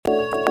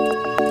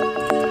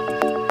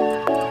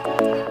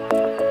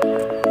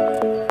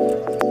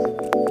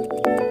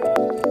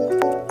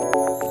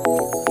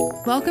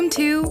Welcome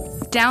to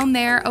Down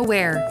There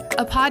Aware,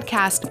 a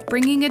podcast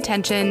bringing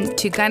attention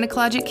to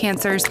gynecologic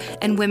cancers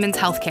and women's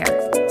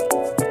healthcare.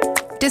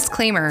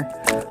 Disclaimer,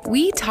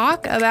 we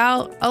talk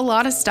about a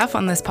lot of stuff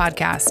on this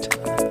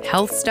podcast.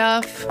 Health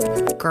stuff,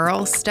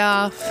 girl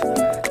stuff,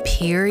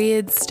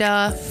 period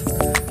stuff.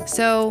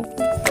 So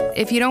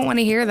if you don't want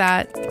to hear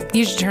that,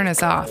 you should turn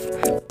us off.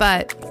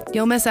 But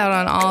you'll miss out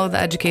on all of the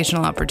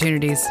educational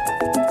opportunities.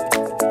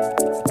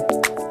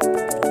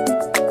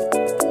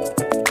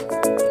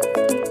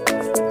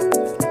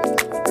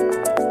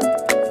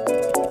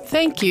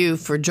 Thank you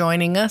for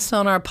joining us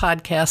on our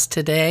podcast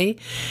today.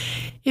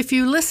 If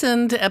you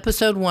listened to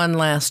episode 1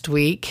 last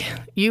week,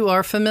 you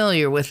are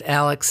familiar with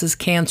Alex's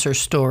cancer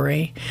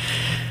story.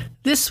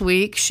 This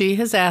week, she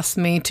has asked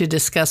me to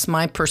discuss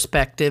my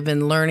perspective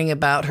in learning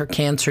about her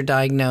cancer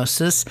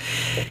diagnosis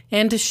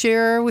and to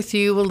share with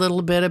you a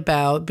little bit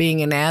about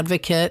being an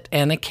advocate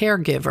and a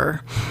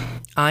caregiver.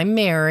 I'm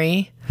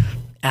Mary,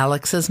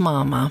 Alex's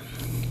mama.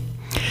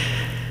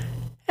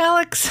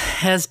 Alex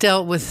has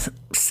dealt with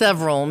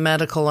several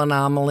medical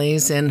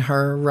anomalies in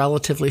her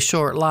relatively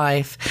short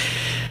life,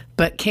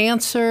 but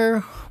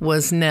cancer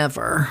was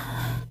never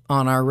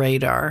on our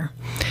radar.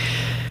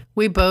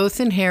 We both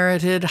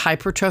inherited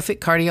hypertrophic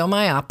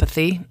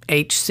cardiomyopathy,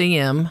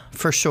 HCM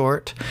for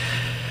short,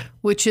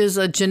 which is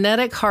a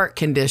genetic heart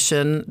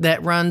condition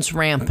that runs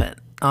rampant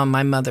on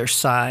my mother's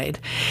side.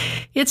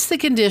 It's the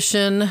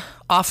condition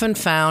often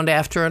found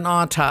after an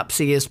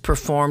autopsy is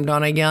performed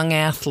on a young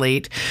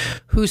athlete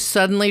who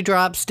suddenly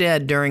drops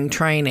dead during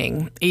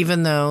training,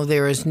 even though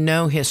there is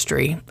no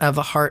history of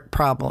a heart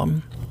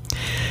problem.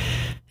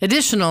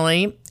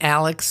 Additionally,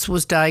 Alex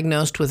was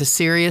diagnosed with a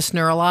serious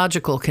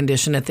neurological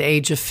condition at the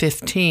age of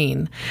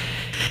 15.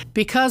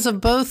 Because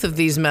of both of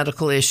these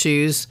medical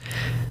issues,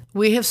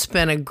 we have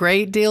spent a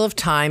great deal of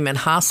time in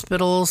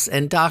hospitals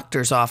and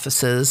doctors'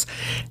 offices,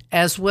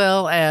 as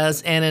well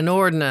as an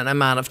inordinate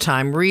amount of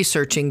time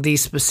researching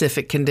these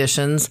specific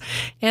conditions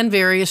and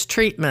various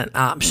treatment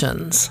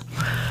options.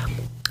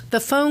 The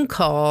phone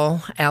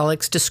call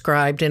Alex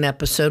described in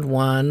episode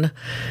 1,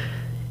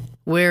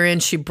 wherein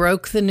she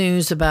broke the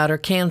news about her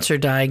cancer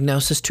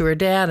diagnosis to her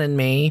dad and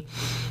me,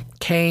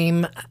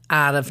 came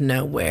out of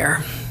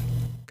nowhere.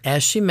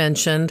 As she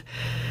mentioned,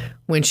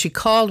 when she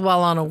called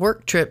while on a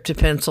work trip to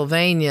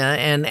Pennsylvania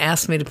and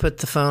asked me to put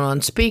the phone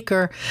on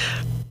speaker,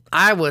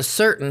 I was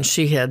certain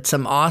she had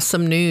some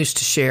awesome news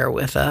to share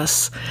with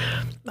us.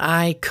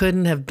 I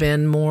couldn't have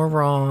been more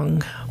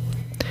wrong.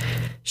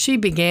 She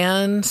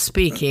began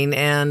speaking,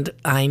 and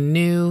I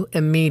knew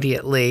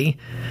immediately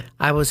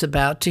I was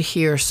about to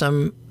hear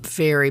some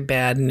very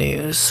bad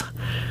news.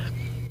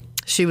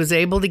 She was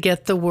able to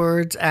get the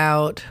words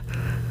out,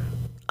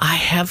 "I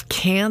have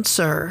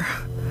cancer,"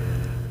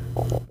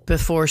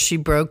 before she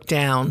broke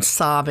down,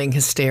 sobbing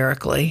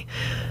hysterically.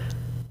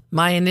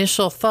 My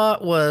initial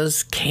thought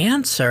was,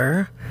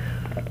 cancer?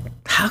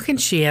 How can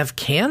she have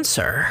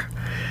cancer?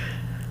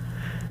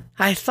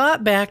 I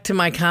thought back to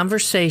my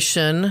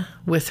conversation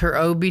with her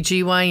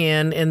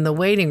OBGYN in the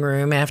waiting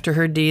room after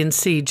her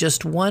D&C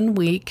just 1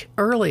 week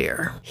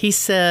earlier. He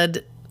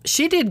said,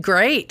 "She did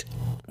great.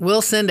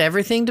 We'll send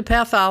everything to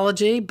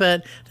pathology,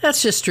 but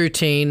that's just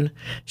routine.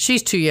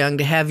 She's too young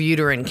to have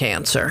uterine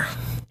cancer."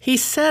 He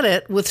said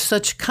it with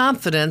such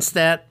confidence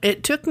that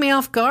it took me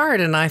off guard,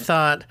 and I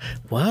thought,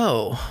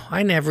 whoa,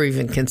 I never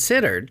even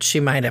considered she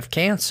might have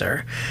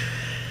cancer.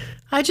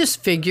 I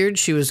just figured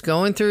she was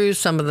going through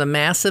some of the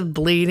massive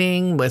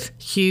bleeding with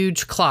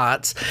huge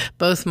clots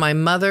both my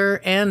mother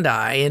and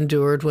I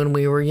endured when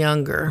we were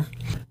younger.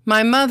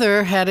 My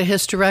mother had a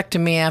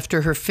hysterectomy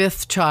after her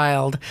 5th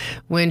child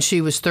when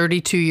she was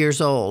 32 years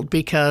old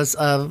because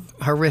of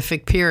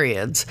horrific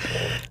periods.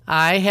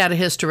 I had a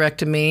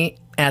hysterectomy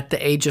at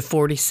the age of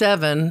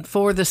 47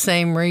 for the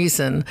same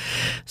reason.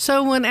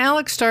 So when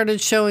Alex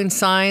started showing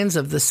signs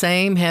of the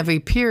same heavy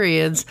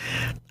periods,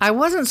 I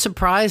wasn't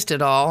surprised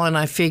at all, and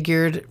I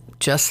figured,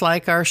 just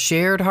like our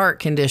shared heart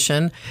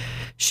condition,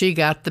 she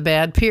got the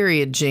bad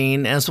period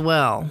gene as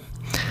well.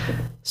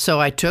 So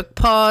I took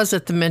pause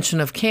at the mention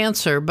of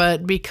cancer,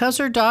 but because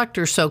her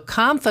doctor so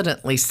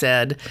confidently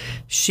said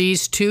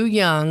she's too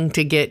young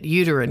to get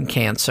uterine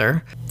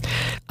cancer,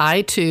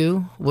 I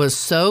too was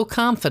so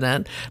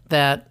confident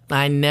that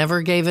I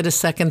never gave it a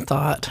second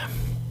thought.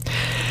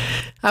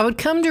 I would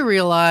come to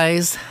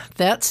realize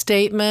that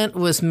statement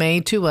was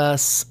made to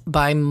us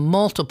by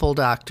multiple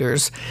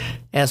doctors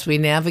as we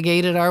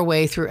navigated our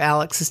way through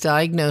Alex's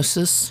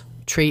diagnosis,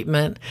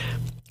 treatment,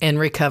 and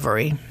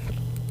recovery.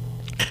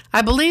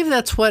 I believe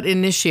that's what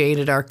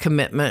initiated our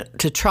commitment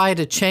to try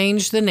to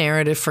change the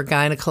narrative for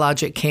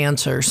gynecologic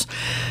cancers.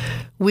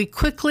 We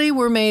quickly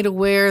were made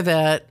aware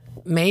that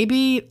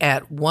maybe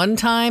at one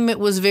time it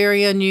was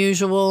very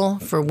unusual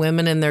for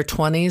women in their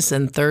 20s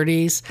and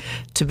 30s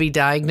to be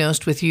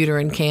diagnosed with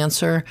uterine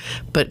cancer,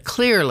 but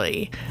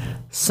clearly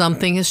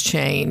something has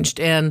changed,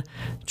 and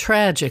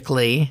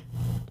tragically,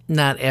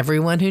 not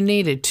everyone who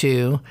needed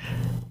to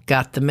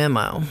got the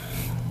memo.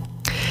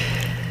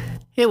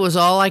 It was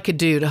all I could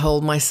do to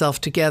hold myself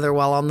together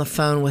while on the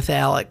phone with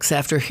Alex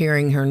after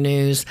hearing her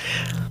news.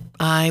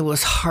 I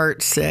was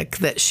heartsick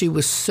that she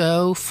was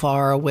so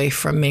far away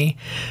from me.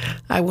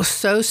 I was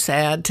so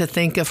sad to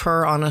think of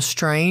her on a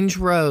strange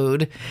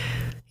road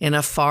in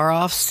a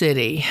far-off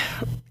city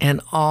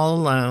and all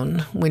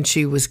alone when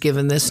she was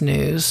given this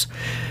news.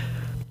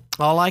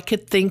 All I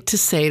could think to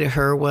say to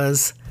her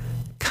was,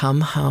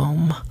 "Come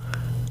home.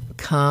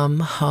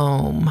 Come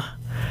home."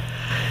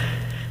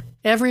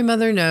 Every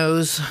mother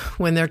knows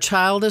when their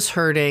child is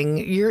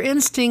hurting, your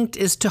instinct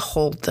is to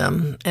hold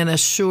them and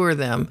assure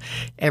them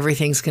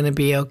everything's going to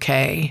be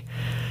okay.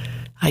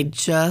 I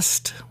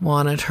just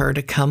wanted her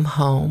to come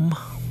home.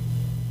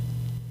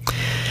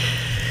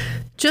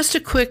 Just a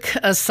quick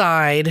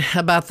aside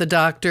about the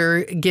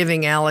doctor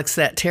giving Alex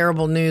that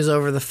terrible news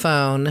over the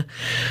phone.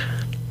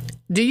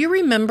 Do you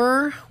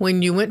remember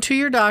when you went to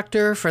your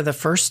doctor for the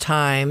first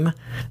time,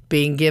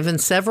 being given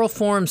several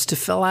forms to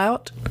fill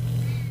out?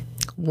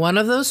 One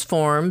of those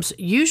forms,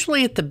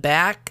 usually at the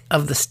back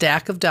of the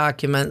stack of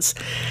documents,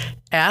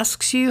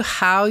 asks you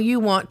how you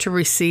want to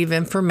receive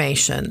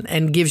information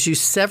and gives you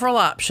several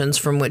options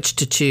from which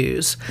to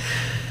choose.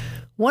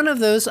 One of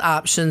those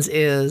options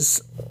is,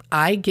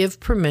 I give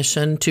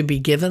permission to be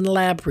given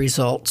lab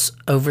results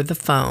over the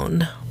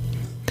phone.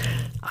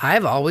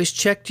 I've always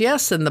checked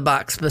yes in the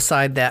box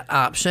beside that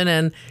option,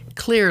 and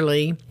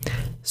clearly,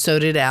 so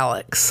did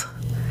Alex.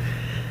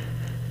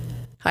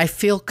 I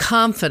feel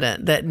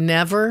confident that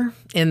never,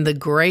 in the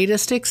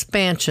greatest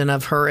expansion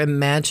of her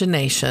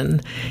imagination,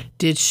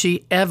 did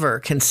she ever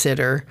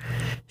consider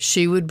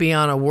she would be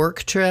on a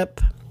work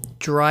trip,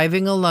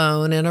 driving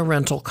alone in a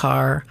rental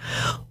car,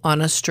 on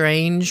a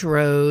strange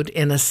road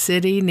in a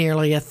city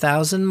nearly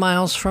 1,000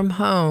 miles from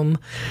home,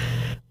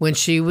 when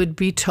she would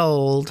be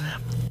told,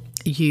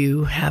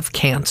 "You have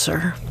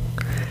cancer."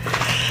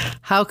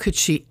 How could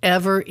she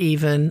ever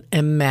even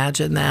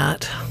imagine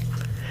that?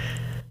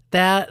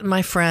 That,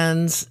 my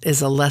friends,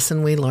 is a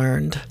lesson we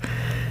learned.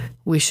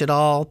 We should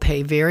all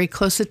pay very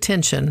close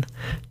attention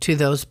to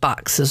those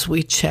boxes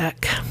we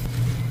check.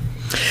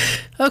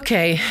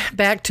 Okay,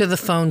 back to the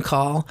phone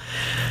call.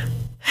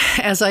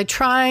 As I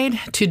tried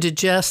to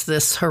digest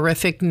this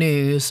horrific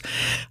news,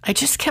 I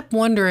just kept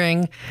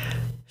wondering,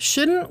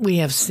 shouldn't we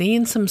have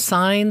seen some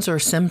signs or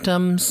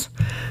symptoms?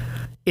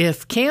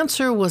 If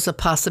cancer was a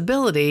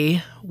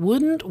possibility,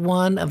 wouldn't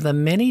one of the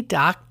many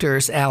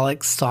doctors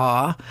Alex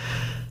saw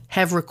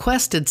have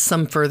requested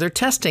some further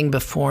testing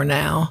before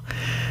now?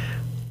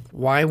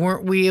 Why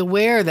weren't we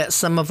aware that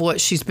some of what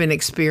she's been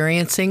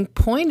experiencing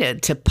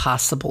pointed to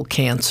possible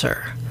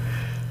cancer?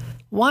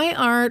 Why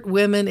aren't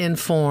women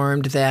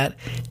informed that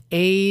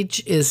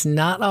age is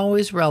not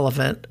always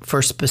relevant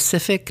for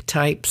specific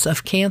types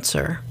of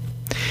cancer?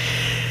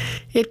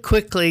 It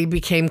quickly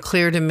became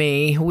clear to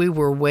me we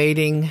were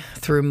wading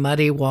through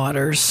muddy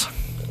waters.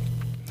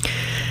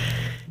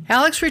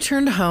 Alex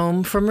returned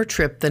home from her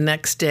trip the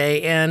next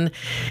day, and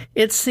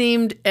it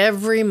seemed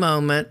every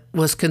moment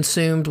was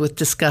consumed with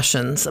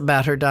discussions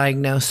about her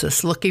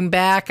diagnosis. Looking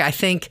back, I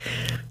think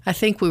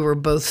we were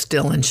both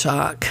still in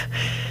shock.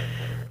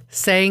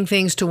 Saying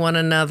things to one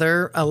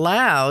another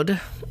aloud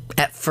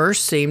at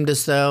first seemed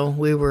as though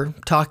we were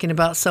talking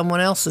about someone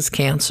else's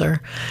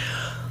cancer.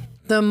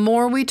 The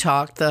more we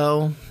talked,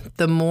 though,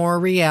 the more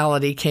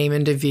reality came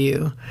into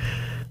view.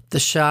 The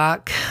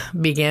shock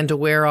began to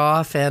wear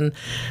off, and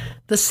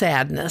the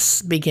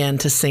sadness began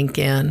to sink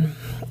in.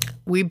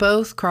 We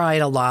both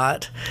cried a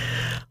lot,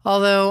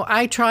 although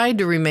I tried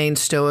to remain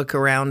stoic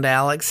around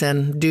Alex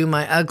and do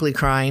my ugly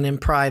crying in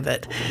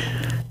private.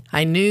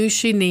 I knew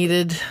she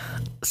needed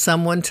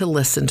someone to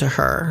listen to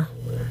her.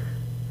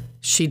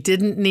 She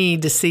didn't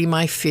need to see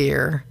my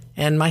fear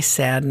and my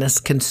sadness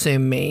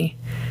consume me.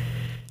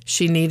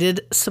 She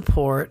needed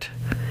support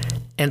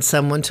and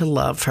someone to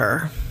love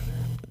her.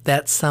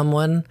 That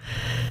someone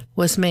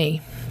was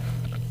me.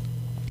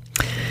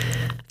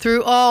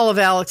 Through all of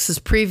Alex's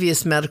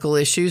previous medical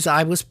issues,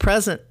 I was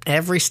present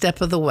every step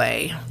of the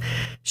way.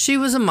 She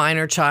was a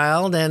minor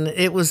child, and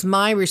it was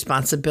my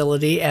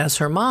responsibility as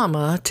her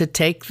mama to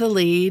take the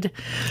lead,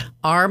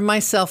 arm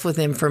myself with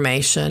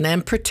information,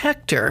 and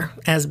protect her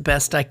as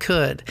best I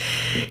could.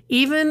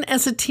 Even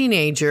as a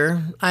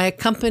teenager, I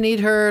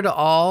accompanied her to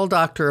all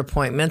doctor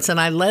appointments, and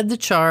I led the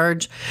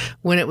charge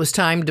when it was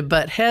time to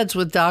butt heads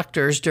with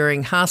doctors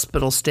during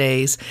hospital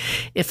stays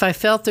if I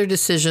felt their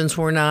decisions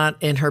were not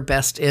in her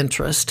best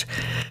interest.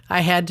 I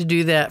had to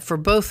do that for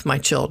both my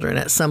children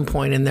at some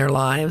point in their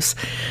lives.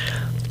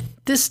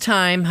 This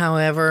time,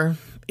 however,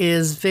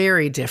 is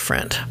very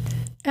different.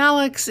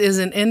 Alex is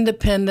an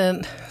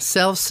independent,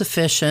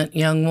 self-sufficient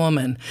young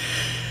woman.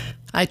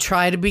 I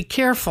try to be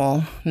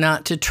careful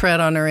not to tread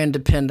on her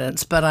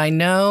independence, but I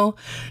know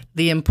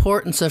the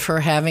importance of her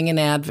having an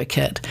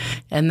advocate,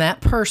 and that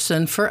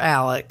person for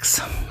Alex,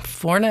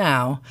 for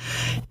now,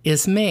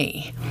 is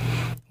me.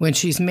 When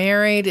she's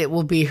married, it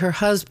will be her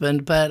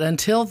husband, but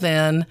until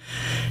then,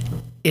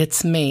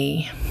 it's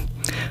me.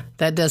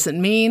 That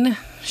doesn't mean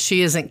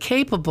she isn't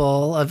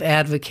capable of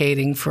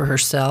advocating for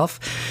herself.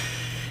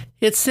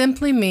 It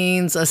simply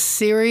means a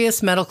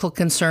serious medical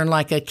concern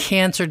like a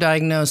cancer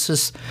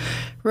diagnosis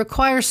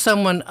requires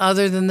someone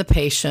other than the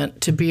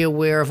patient to be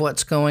aware of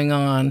what's going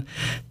on,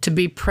 to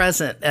be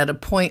present at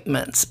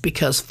appointments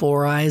because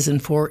 4 eyes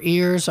and 4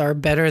 ears are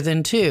better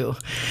than 2,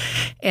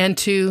 and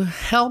to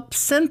help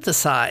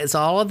synthesize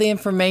all of the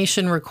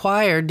information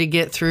required to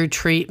get through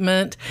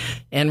treatment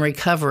and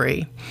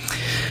recovery.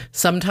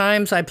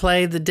 Sometimes I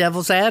play the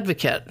devil's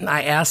advocate.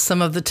 I ask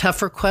some of the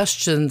tougher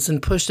questions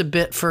and push a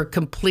bit for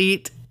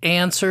complete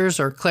answers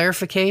or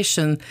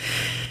clarification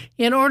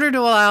in order to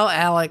allow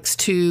Alex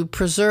to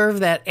preserve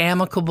that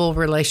amicable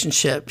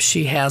relationship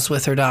she has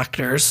with her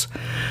doctors.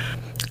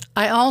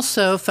 I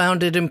also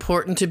found it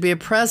important to be a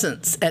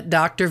presence at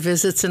doctor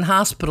visits and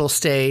hospital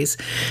stays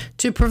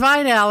to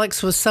provide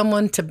Alex with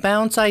someone to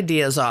bounce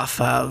ideas off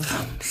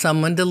of,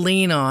 someone to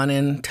lean on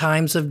in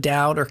times of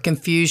doubt or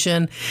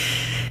confusion,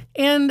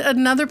 and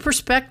another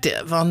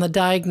perspective on the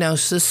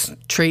diagnosis,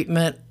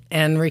 treatment,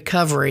 and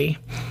recovery.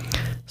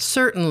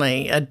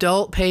 Certainly,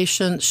 adult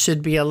patients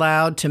should be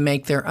allowed to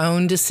make their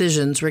own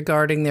decisions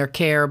regarding their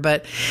care,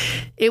 but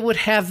it would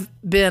have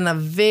been a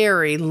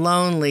very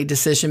lonely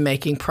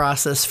decision-making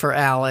process for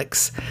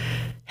Alex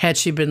had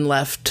she been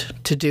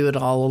left to do it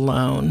all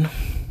alone.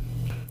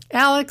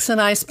 Alex and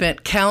I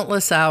spent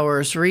countless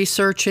hours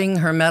researching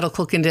her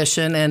medical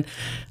condition and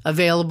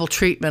available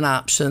treatment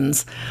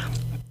options.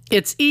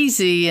 It's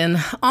easy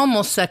and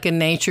almost second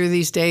nature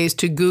these days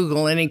to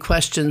Google any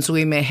questions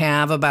we may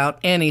have about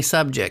any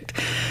subject.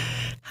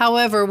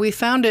 However, we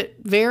found it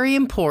very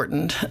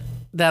important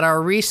that our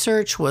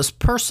research was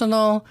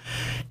personal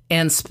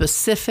and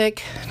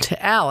specific to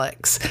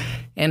Alex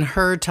and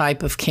her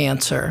type of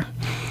cancer.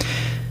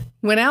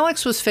 When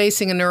Alex was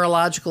facing a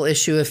neurological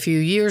issue a few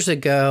years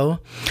ago,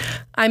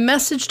 I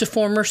messaged a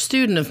former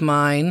student of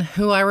mine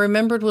who I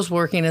remembered was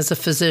working as a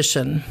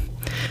physician.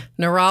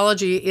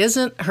 Neurology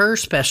isn't her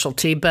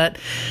specialty, but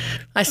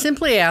I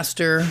simply asked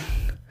her,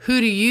 "Who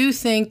do you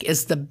think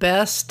is the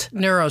best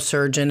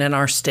neurosurgeon in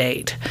our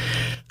state?"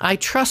 I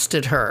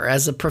trusted her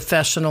as a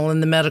professional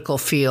in the medical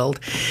field,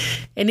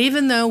 and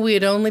even though we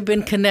had only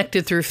been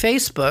connected through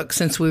Facebook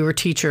since we were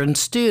teacher and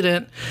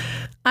student,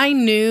 I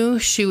knew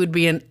she would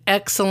be an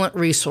excellent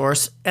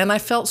resource, and I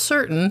felt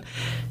certain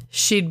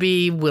she'd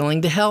be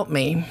willing to help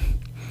me.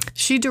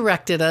 She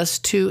directed us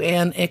to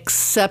an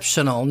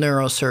exceptional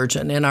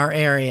neurosurgeon in our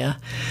area,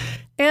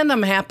 and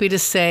I'm happy to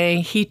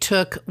say he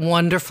took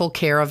wonderful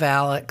care of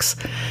Alex.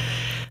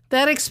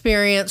 That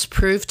experience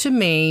proved to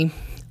me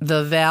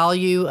the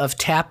value of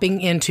tapping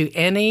into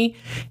any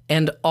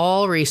and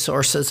all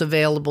resources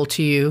available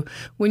to you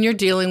when you're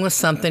dealing with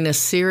something as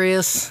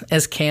serious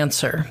as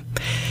cancer.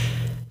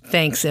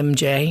 Thanks,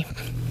 MJ.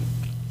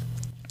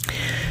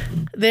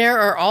 There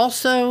are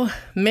also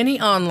many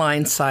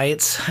online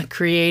sites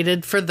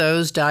created for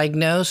those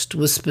diagnosed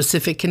with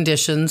specific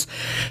conditions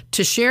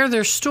to share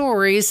their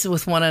stories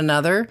with one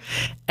another,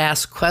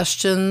 ask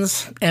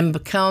questions, and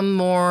become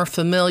more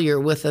familiar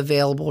with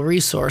available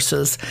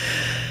resources.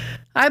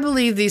 I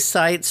believe these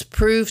sites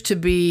prove to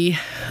be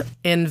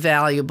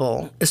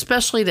invaluable,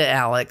 especially to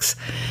Alex,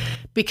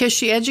 because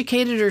she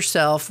educated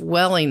herself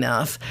well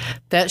enough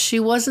that she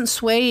wasn't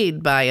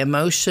swayed by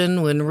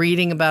emotion when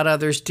reading about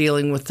others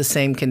dealing with the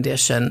same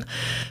condition,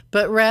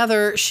 but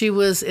rather she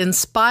was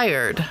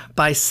inspired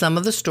by some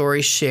of the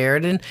stories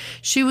shared, and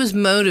she was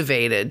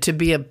motivated to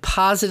be a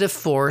positive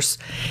force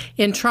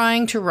in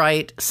trying to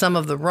right some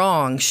of the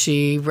wrongs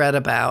she read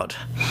about.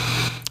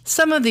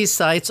 Some of these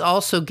sites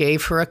also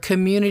gave her a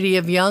community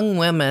of young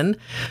women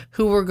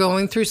who were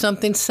going through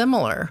something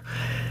similar.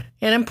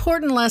 An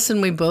important lesson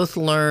we both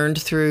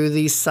learned through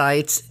these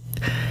sites: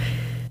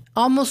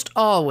 almost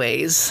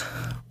always,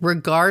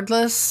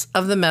 regardless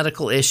of the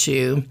medical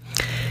issue,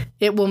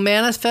 it will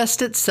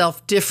manifest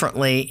itself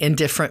differently in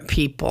different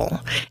people.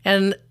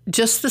 And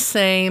just the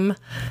same,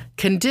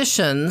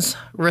 conditions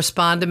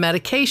respond to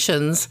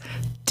medications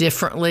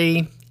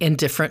differently in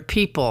different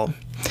people.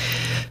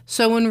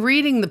 So when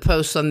reading the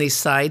posts on these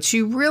sites,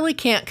 you really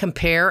can't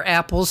compare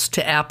apples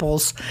to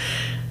apples.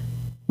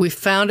 We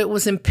found it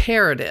was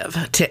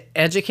imperative to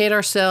educate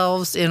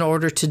ourselves in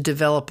order to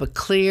develop a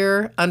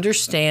clear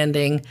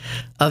understanding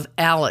of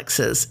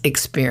Alex's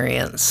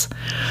experience.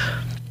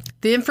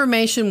 The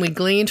information we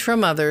gleaned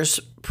from others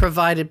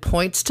provided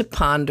points to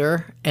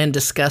ponder and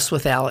discuss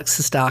with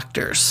Alex's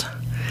doctors.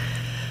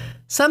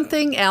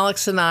 Something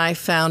Alex and I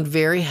found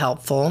very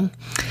helpful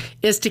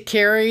is to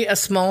carry a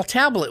small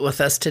tablet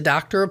with us to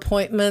doctor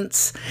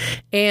appointments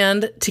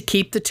and to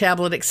keep the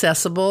tablet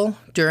accessible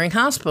during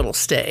hospital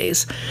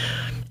stays.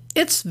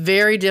 It's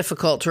very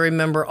difficult to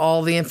remember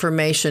all the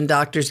information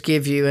doctors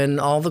give you and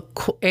all the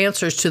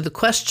answers to the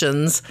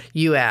questions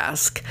you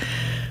ask.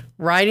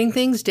 Writing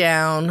things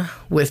down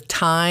with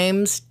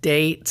times,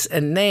 dates,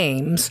 and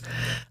names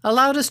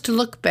allowed us to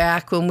look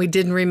back when we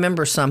didn't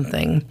remember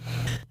something.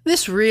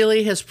 This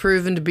really has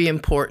proven to be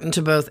important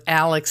to both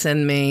Alex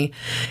and me.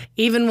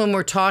 Even when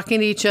we're talking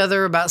to each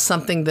other about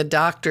something the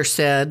doctor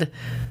said,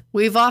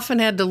 we've often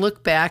had to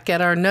look back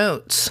at our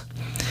notes.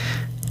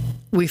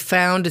 we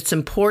found it's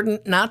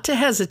important not to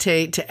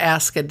hesitate to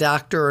ask a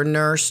doctor or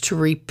nurse to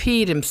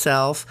repeat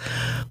himself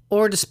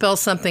or to spell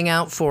something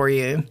out for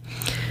you.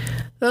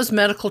 Those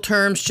medical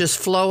terms just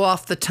flow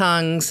off the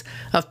tongues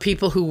of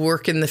people who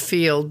work in the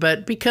field,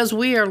 but because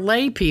we are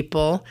lay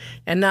people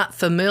and not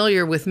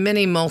familiar with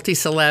many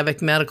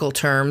multisyllabic medical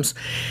terms,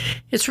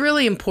 it's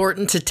really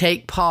important to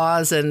take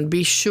pause and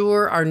be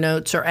sure our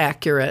notes are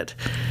accurate.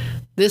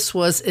 This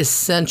was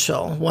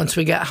essential once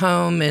we got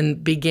home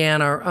and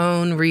began our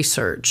own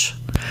research.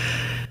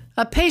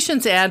 A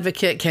patient's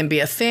advocate can be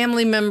a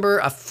family member,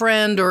 a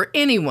friend, or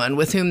anyone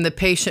with whom the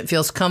patient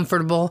feels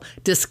comfortable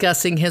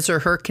discussing his or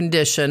her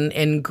condition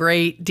in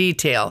great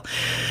detail.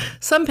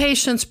 Some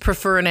patients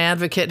prefer an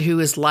advocate who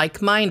is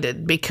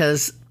like-minded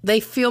because they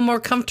feel more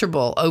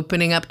comfortable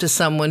opening up to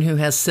someone who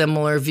has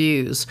similar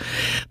views.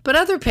 But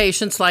other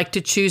patients like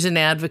to choose an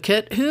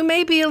advocate who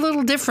may be a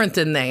little different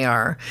than they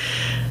are,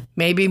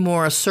 maybe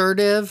more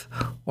assertive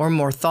or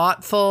more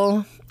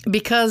thoughtful,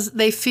 because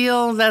they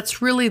feel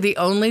that's really the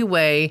only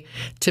way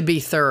to be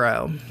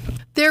thorough.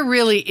 There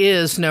really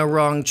is no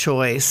wrong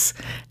choice,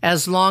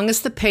 as long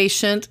as the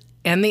patient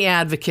and the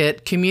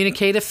advocate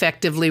communicate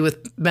effectively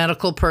with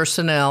medical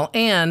personnel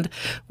and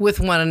with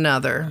one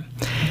another.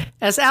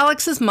 As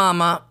Alex's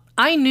mama,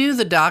 I knew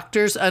the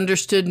doctors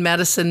understood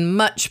medicine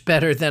much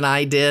better than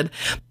I did,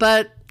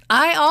 but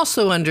I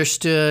also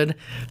understood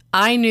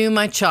I knew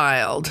my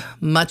child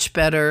much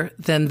better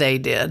than they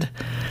did.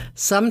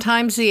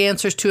 Sometimes the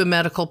answers to a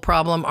medical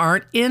problem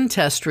aren't in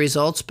test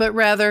results, but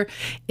rather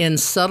in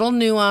subtle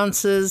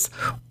nuances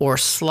or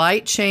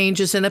slight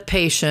changes in a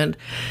patient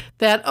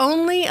that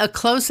only a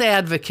close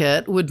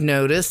advocate would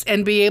notice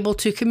and be able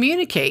to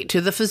communicate to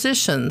the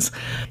physicians.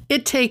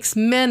 It takes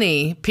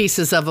many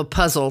pieces of a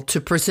puzzle to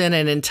present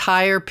an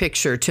entire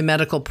picture to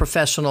medical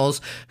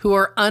professionals who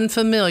are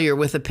unfamiliar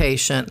with a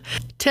patient.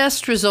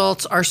 Test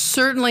results are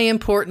certainly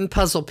important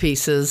puzzle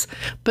pieces,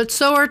 but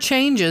so are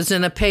changes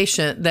in a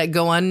patient that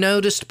go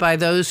unnoticed by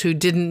those who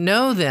didn't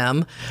know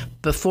them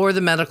before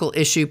the medical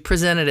issue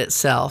presented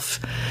itself.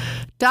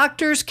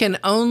 Doctors can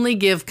only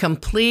give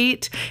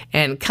complete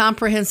and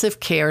comprehensive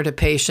care to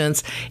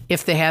patients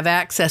if they have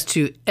access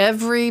to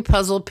every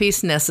puzzle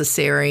piece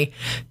necessary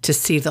to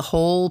see the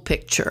whole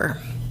picture.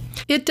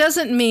 It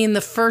doesn't mean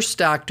the first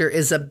doctor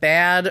is a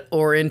bad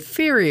or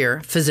inferior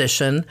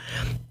physician.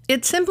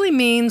 It simply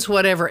means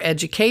whatever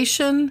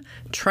education,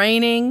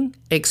 training,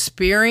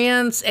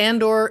 experience,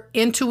 and/or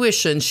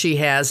intuition she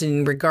has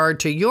in regard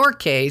to your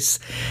case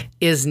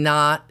is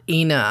not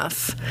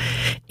enough.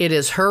 It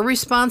is her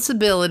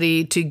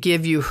responsibility to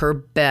give you her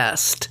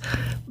best,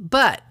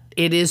 but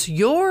it is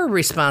your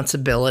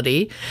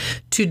responsibility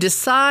to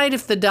decide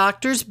if the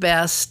doctor's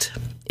best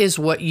is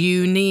what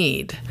you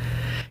need.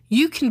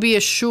 You can be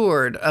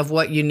assured of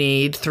what you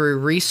need through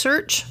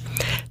research,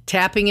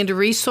 tapping into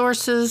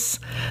resources,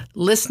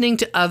 listening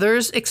to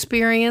others'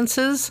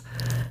 experiences,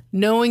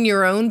 knowing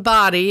your own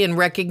body and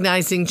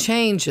recognizing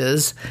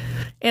changes,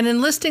 and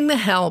enlisting the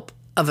help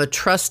of a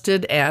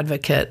trusted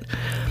advocate.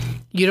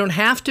 You don't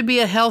have to be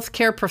a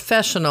healthcare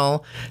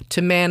professional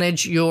to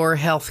manage your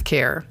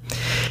healthcare.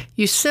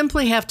 You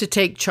simply have to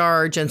take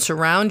charge and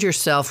surround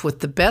yourself with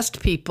the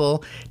best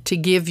people to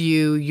give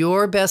you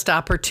your best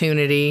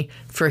opportunity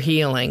for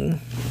healing.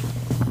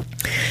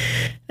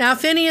 Now,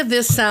 if any of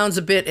this sounds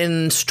a bit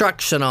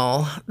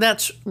instructional,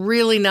 that's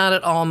really not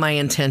at all my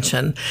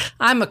intention.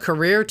 I'm a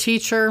career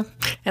teacher,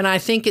 and I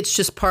think it's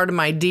just part of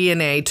my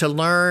DNA to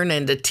learn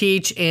and to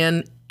teach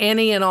in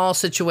any and all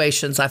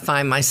situations I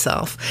find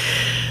myself.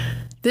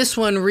 This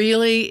one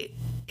really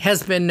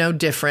has been no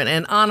different,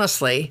 and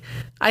honestly,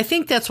 I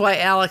think that's why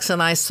Alex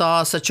and I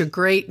saw such a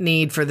great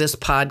need for this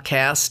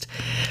podcast.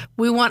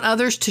 We want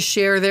others to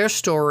share their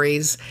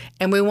stories,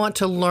 and we want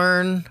to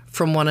learn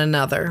from one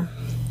another.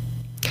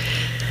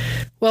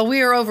 Well,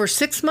 we are over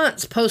 6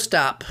 months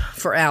post-op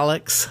for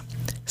Alex.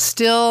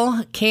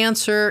 Still,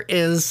 cancer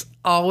is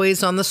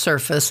always on the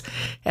surface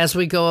as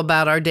we go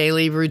about our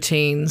daily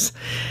routines.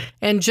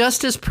 And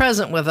just as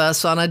present with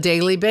us on a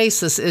daily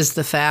basis is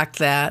the fact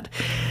that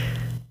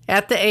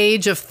at the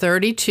age of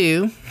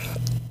 32,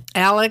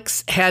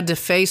 Alex had to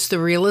face the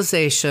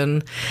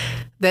realization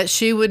that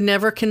she would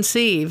never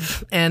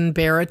conceive and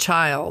bear a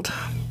child.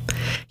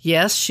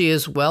 Yes, she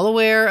is well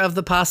aware of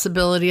the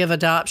possibility of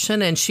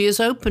adoption, and she is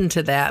open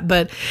to that,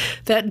 but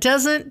that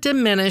doesn't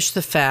diminish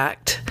the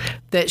fact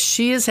that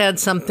she has had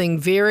something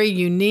very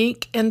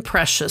unique and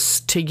precious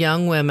to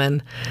young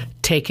women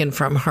taken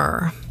from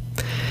her.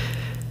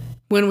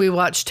 When we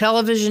watch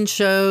television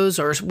shows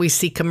or we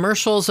see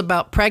commercials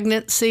about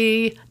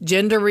pregnancy,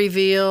 gender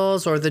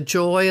reveals, or the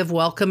joy of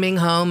welcoming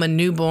home a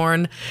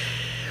newborn,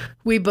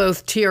 we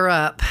both tear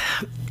up.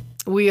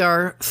 We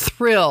are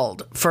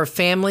thrilled for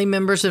family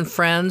members and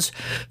friends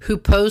who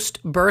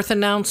post birth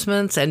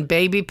announcements and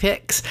baby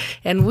pics,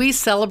 and we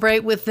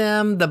celebrate with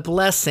them the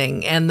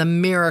blessing and the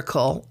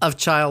miracle of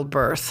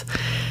childbirth.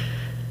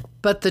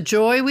 But the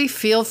joy we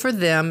feel for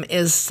them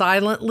is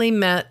silently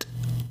met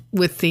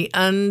with the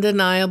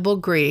undeniable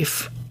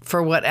grief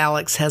for what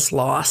Alex has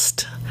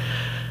lost.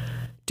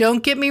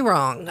 Don't get me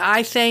wrong.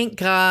 I thank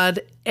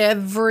God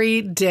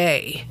every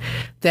day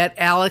that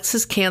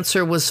Alex's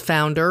cancer was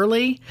found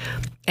early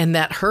and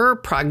that her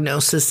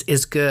prognosis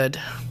is good.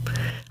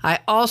 I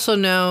also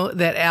know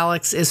that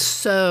Alex is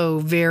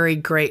so very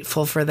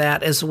grateful for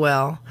that as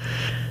well.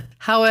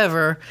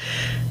 However,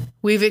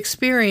 we've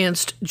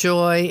experienced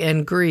joy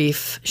and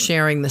grief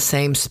sharing the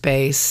same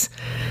space,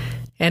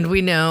 and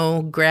we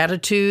know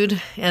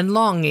gratitude and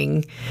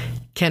longing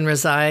can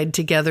reside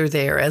together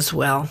there as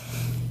well.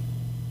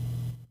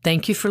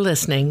 Thank you for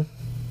listening.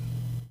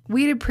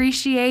 We'd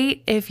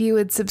appreciate if you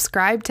would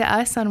subscribe to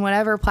us on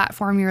whatever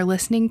platform you're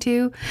listening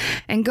to,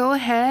 and go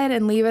ahead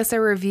and leave us a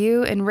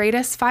review and rate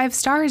us 5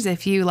 stars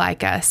if you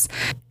like us.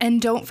 And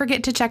don't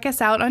forget to check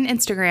us out on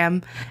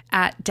Instagram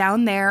at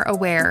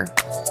DownThereAware.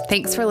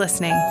 Thanks for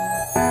listening.